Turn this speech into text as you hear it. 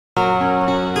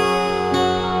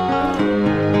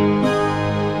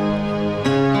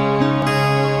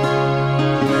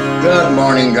Good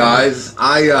morning, guys.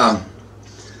 I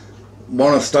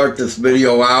want to start this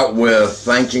video out with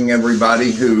thanking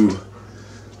everybody who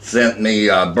sent me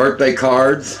birthday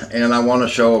cards, and I want to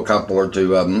show a couple or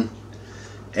two of them.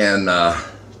 And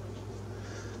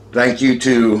thank you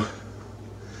to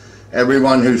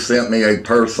everyone who sent me a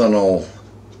personal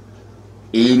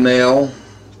email.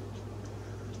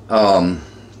 And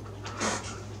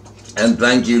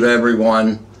thank you to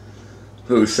everyone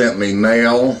who sent me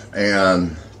mail.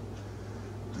 And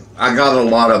I got a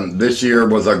lot of them. This year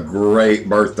was a great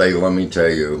birthday, let me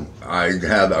tell you. I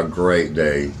had a great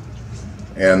day.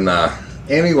 And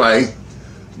anyway,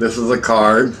 this is a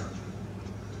card.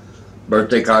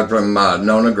 Birthday card from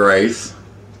Nona Grace.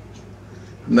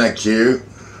 Isn't that cute?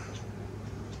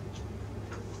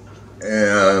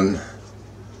 And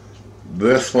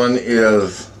this one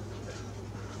is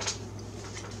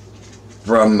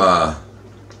from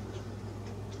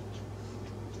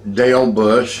Dale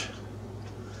Bush.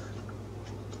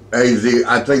 AZ,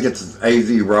 I think it's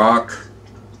AZ Rock,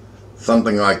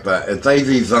 something like that. It's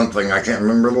AZ something, I can't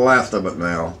remember the last of it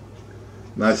now.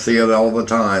 And I see it all the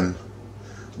time.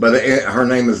 But her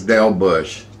name is Dale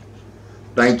Bush.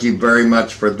 Thank you very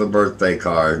much for the birthday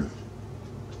card.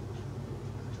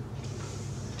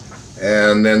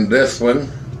 And then this one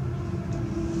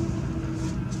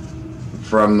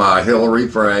from Hillary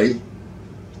Frey.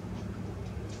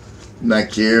 Isn't that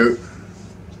cute?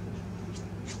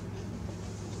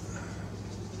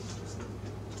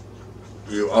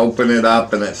 You open it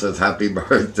up and it says happy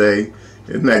birthday.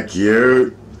 Isn't that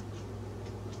cute?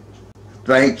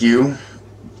 Thank you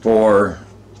for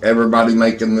everybody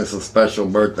making this a special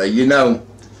birthday. You know,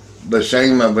 the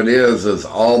shame of it is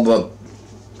all the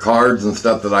cards and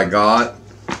stuff that I got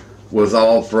was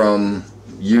all from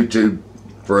YouTube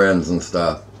friends and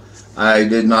stuff. I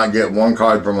did not get one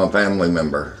card from a family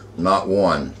member. Not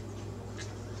one.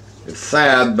 It's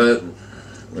sad, but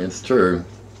it's true.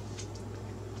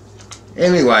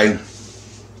 Anyway,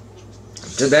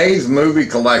 today's movie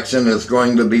collection is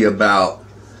going to be about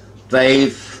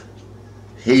faith,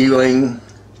 healing,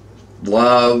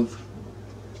 love,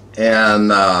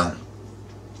 and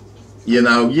you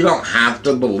know, you don't have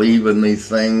to believe in these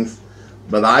things,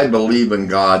 but I believe in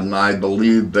God, and I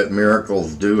believe that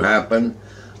miracles do happen.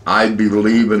 I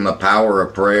believe in the power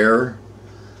of prayer,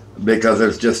 because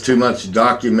there's just too much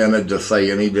documented to say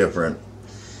any different.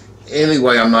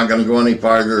 Anyway, I'm not going to go any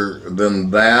farther than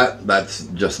that. That's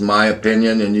just my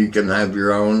opinion, and you can have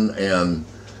your own, and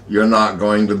you're not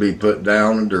going to be put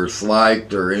down or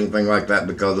slighted or anything like that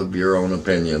because of your own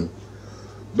opinion.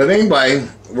 But anyway,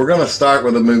 we're going to start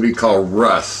with a movie called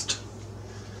Rust.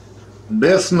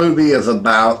 This movie is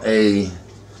about a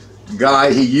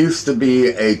guy. He used to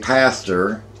be a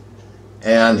pastor,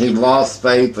 and he lost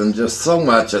faith, and just so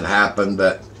much had happened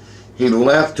that he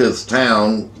left his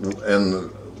town and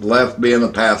left being a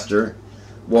pastor.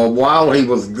 Well, while he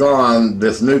was gone,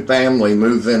 this new family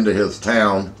moves into his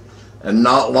town, and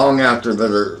not long after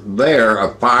they're there,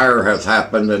 a fire has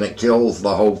happened and it kills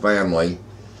the whole family,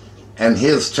 and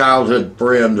his childhood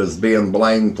friend is being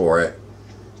blamed for it.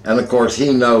 And of course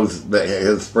he knows that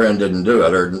his friend didn't do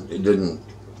it, or didn't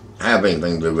have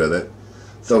anything to do with it.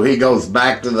 So he goes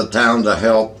back to the town to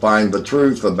help find the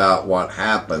truth about what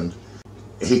happened.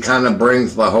 He kind of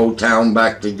brings the whole town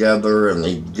back together, and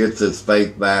he gets his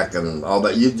faith back and all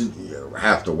that. You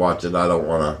have to watch it. I don't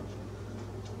want to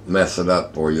mess it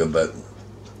up for you, but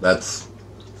that's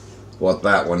what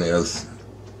that one is.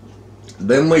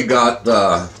 Then we got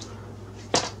The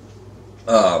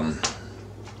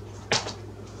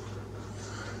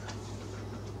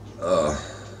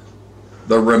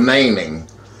Remaining.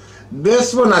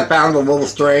 This one I found a little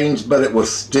strange, but it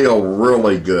was still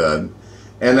really good.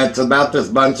 And it's about this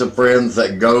bunch of friends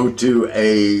that go to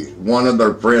one of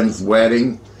their friends'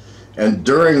 wedding. And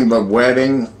during the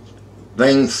wedding,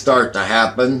 things start to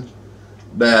happen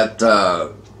that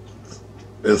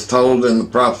is told in the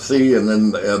prophecy and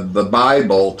in the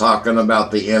Bible, talking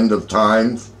about the end of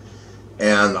times.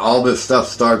 And all this stuff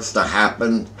starts to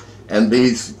happen. And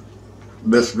this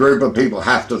group of people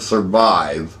have to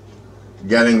survive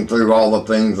getting through all the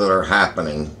things that are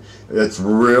happening. It's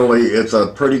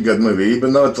a pretty good movie.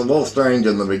 Even though it's a little strange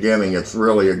in the beginning, it's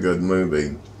really a good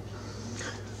movie.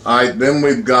 Alright, then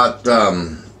we've got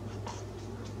The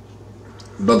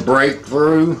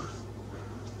Breakthrough.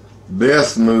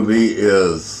 This movie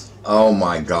is, oh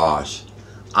my gosh.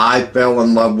 I fell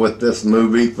in love with this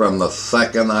movie from the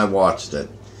second I watched it.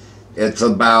 It's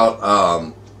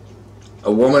about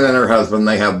a woman and her husband.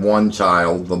 They have one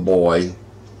child, the boy.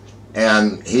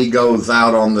 And he goes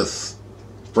out on this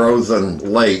frozen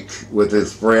lake with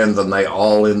his friends, and they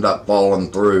all end up falling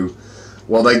through.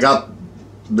 Well, they got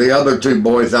the other two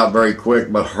boys out very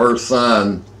quick, but her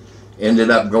son ended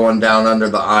up going down under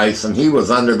the ice, and he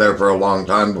was under there for a long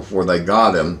time before they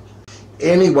got him.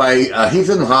 Anyway, he's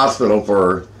in the hospital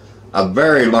for a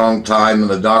very long time, and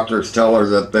the doctors tell her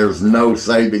that there's no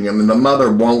saving him, and the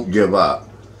mother won't give up.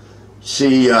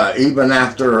 She, even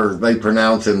after they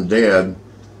pronounce him dead,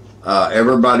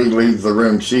 everybody leaves the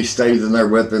room. She stays in there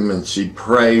with him, and she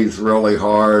prays really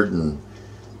hard,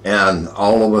 and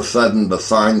all of a sudden the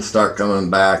signs start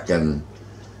coming back, and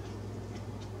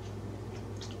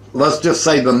let's just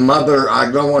say the mother,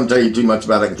 I don't want to tell you too much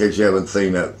about it in case you haven't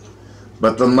seen it,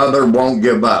 but the mother won't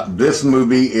give up. This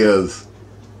movie is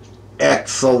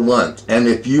excellent, and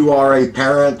if you are a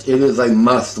parent, it is a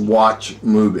must-watch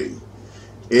movie.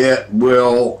 It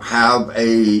will have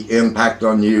an impact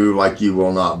on you like you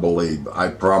will not believe. I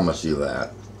promise you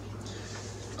that.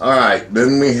 Alright,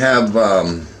 then we have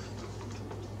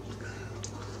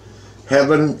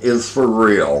Heaven is for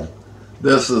Real.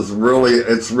 This is really,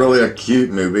 it's really a cute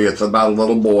movie. It's about a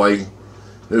little boy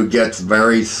who gets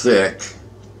very sick,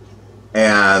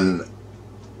 and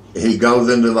he goes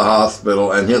into the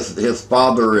hospital, and his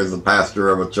father is a pastor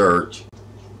of a church.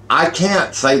 I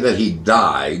can't say that he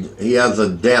died. He has a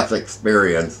death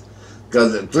experience,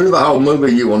 because through the whole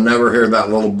movie you will never hear that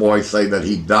little boy say that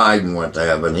he died and went to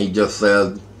heaven. He just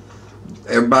said,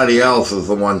 everybody else is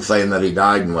the one saying that he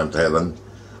died and went to heaven.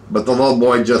 But the little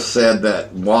boy just said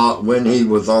that when he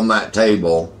was on that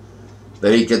table,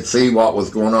 that he could see what was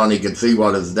going on. He could see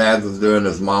what his dad was doing,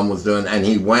 his mom was doing, and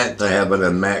he went to heaven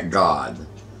and met God.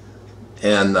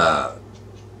 And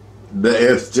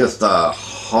it's just a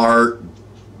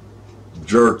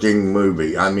heart-jerking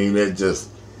movie. I mean, it just,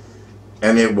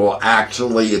 and it will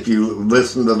actually, if you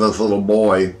listen to this little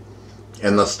boy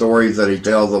and the stories that he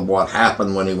tells of what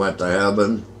happened when he went to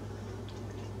heaven,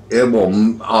 it will,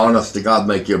 honest to God,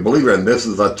 make you a believer. And this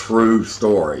is a true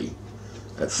story.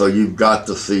 And so you've got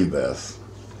to see this.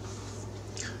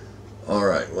 All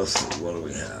right, let's see. What do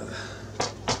we have?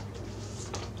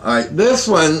 All right, this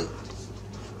one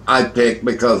I picked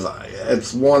because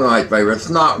it's one of my favorites.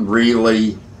 It's not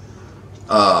really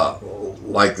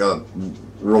like a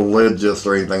religious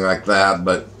or anything like that,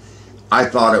 but I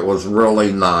thought it was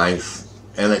really nice,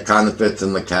 and it kind of fits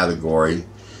in the category.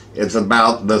 It's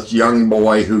about this young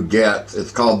boy who gets,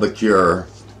 it's called The Cure,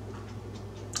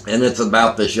 and it's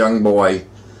about this young boy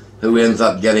who ends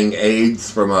up getting AIDS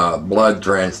from a blood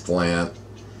transplant,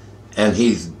 and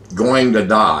he's going to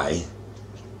die,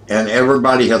 and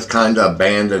everybody has kind of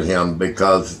abandoned him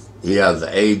because he has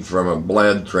AIDS from a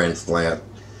blood transplant,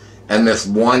 and this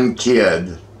one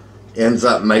kid ends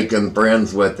up making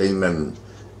friends with him and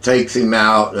takes him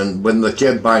out, and when the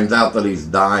kid finds out that he's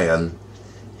dying,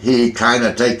 he kind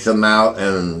of takes him out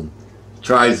and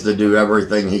tries to do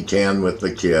everything he can with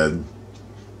the kid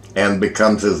and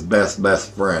becomes his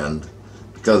best friend,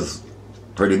 because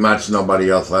pretty much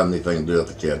nobody else had anything to do with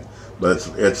the kid. But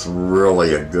it's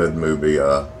really a good movie.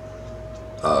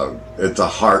 It's a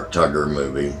heart-tugger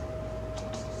movie.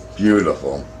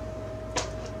 Beautiful.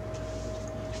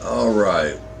 All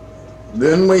right.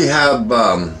 Then we have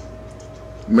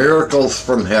Miracles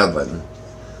from Heaven.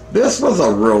 This was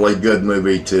a really good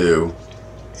movie too.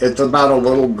 It's about a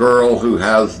little girl who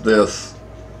has this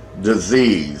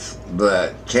disease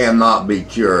that cannot be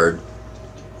cured.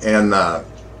 And I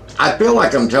feel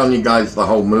like I'm telling you guys the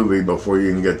whole movie before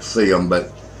you can get to see them,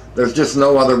 but there's just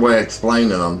no other way of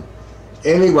explaining them.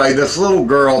 Anyway, this little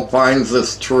girl finds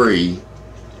this tree,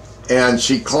 and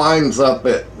she climbs up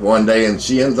it one day, and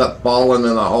she ends up falling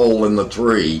in a hole in the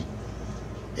tree,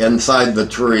 inside the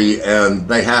tree, and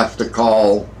they have to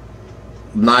call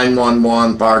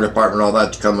 911, fire department, all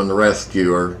that to come and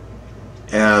rescue her.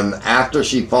 And after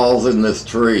she falls in this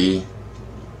tree,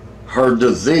 her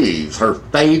disease, her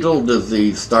fatal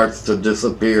disease, starts to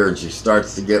disappear, and she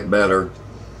starts to get better.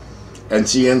 And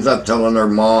she ends up telling her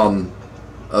mom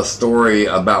a story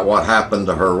about what happened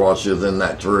to her while she was in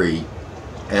that tree.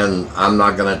 And I'm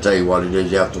not going to tell you what it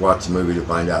is. You have to watch the movie to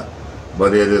find out.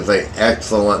 But it is an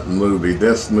excellent movie.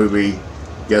 This movie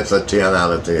gets a 10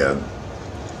 out of 10.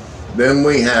 Then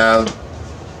we have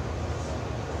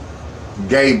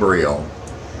Gabriel.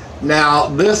 Now,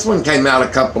 this one came out a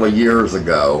couple of years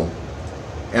ago,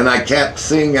 and I kept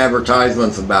seeing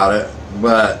advertisements about it,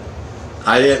 but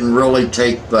I didn't really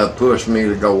take the push me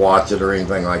to go watch it or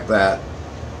anything like that.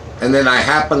 And then I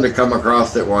happened to come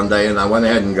across it one day, and I went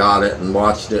ahead and got it and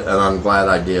watched it, and I'm glad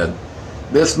I did.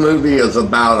 This movie is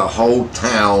about a whole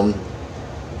town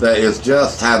that is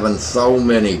just having so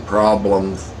many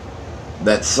problems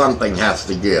that something has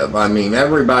to give. I mean,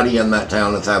 everybody in that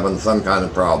town is having some kind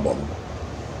of problem.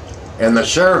 And the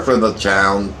sheriff of the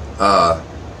town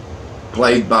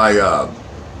played by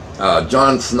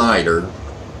John Snyder,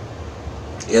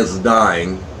 is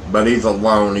dying, but he's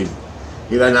alone.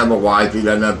 He doesn't have a wife, he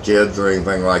doesn't have kids or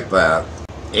anything like that.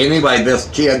 Anyway, this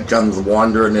kid comes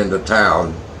wandering into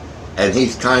town, and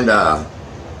he's kind of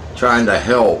trying to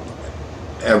help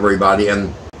everybody,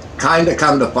 and kind of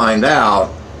come to find out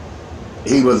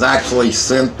he was actually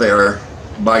sent there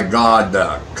by God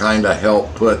to kind of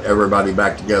help put everybody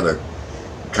back together,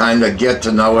 kind of get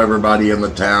to know everybody in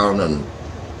the town,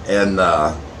 and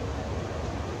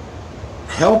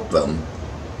help them.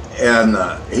 And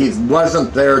he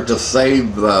wasn't there to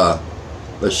save the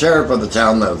sheriff of the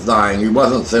town that was dying. He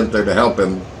wasn't sent there to help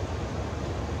him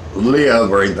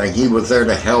live or anything. He was there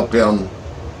to help him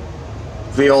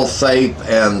feel safe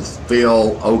and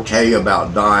feel okay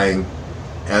about dying,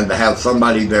 and to have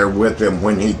somebody there with him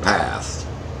when he passed.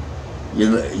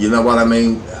 You know what I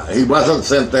mean? He wasn't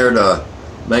sent there to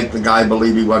make the guy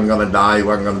believe he wasn't going to die, he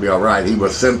wasn't going to be all right. He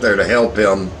was sent there to help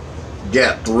him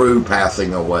get through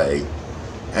passing away.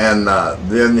 And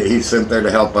then he's sent there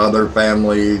to help other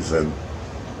families, and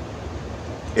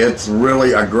it's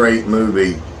really a great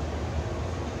movie.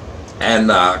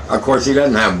 And of course, he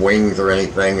doesn't have wings or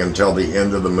anything until the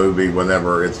end of the movie,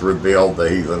 whenever it's revealed that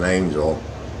he's an angel.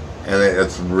 And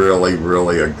it's really,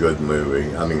 really a good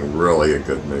movie. I mean, really a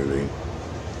good movie.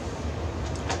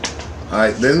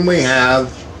 Alright, then we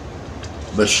have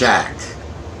The Shack.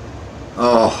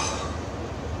 Oh,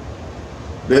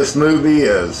 this movie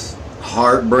is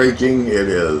heartbreaking. It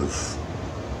is,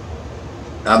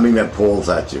 I mean, it pulls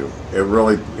at you.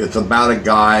 It's about a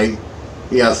guy.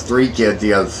 He has 3 kids. He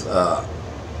has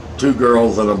 2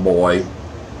 girls and a boy,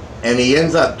 and he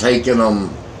ends up taking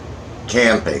them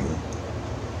camping.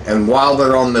 And while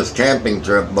they're on this camping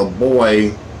trip, the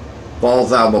boy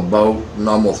falls out of a boat and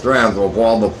almost drowns. Well,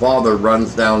 while the father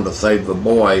runs down to save the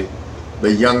boy,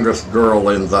 the youngest girl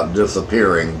ends up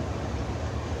disappearing.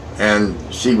 And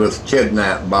she was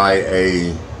kidnapped by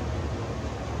a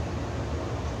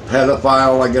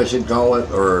pedophile, I guess you'd call it,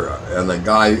 and the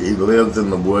guy, he lives in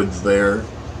the woods there.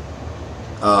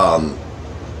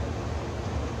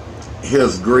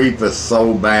 His grief is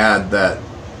so bad that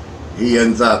he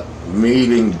ends up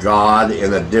meeting God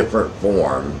in a different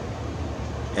form.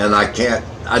 And I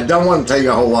don't want to tell you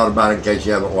a whole lot about it in case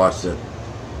you haven't watched it,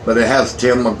 but it has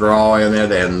Tim McGraw in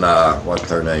it, and what's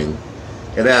her name?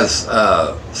 It has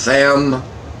Sam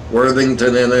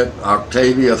Worthington in it,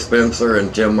 Octavia Spencer,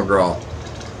 and Tim McGraw.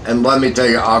 And let me tell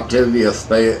you, Octavia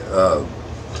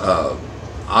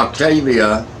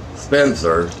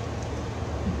Spencer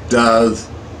does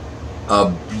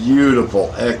a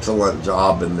beautiful, excellent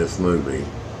job in this movie.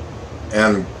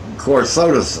 And of course,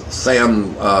 so does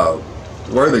Sam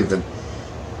Worthington.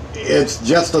 It's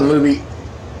just a movie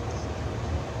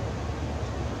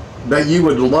that you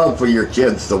would love for your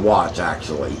kids to watch,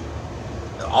 actually.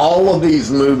 All of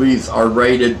these movies are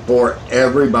rated for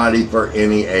everybody for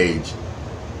any age.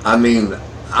 I mean,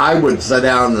 I would sit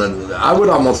down and I would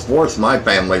almost force my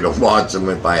family to watch them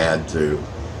if I had to.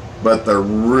 But they're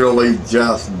really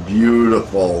just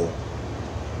beautiful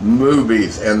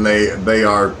movies, and they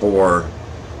are for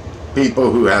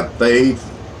people who have faith.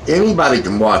 Anybody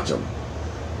can watch them,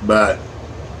 but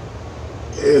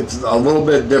it's a little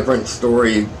bit different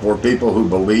story for people who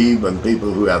believe and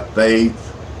people who have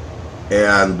faith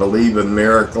and believe in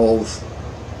miracles,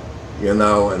 you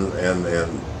know,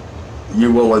 and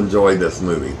you will enjoy this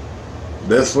movie.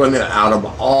 This one, out of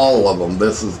all of them,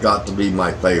 this has got to be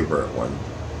my favorite one,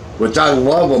 which I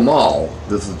love them all.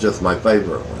 This is just my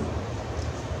favorite one.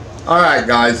 All right,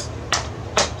 guys.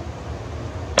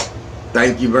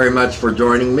 Thank you very much for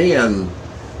joining me, and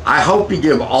I hope you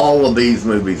give all of these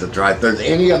movies a try. If there's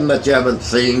any of them that you haven't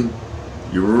seen,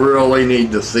 you really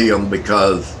need to see them,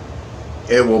 because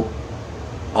it will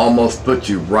almost put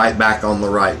you right back on the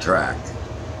right track.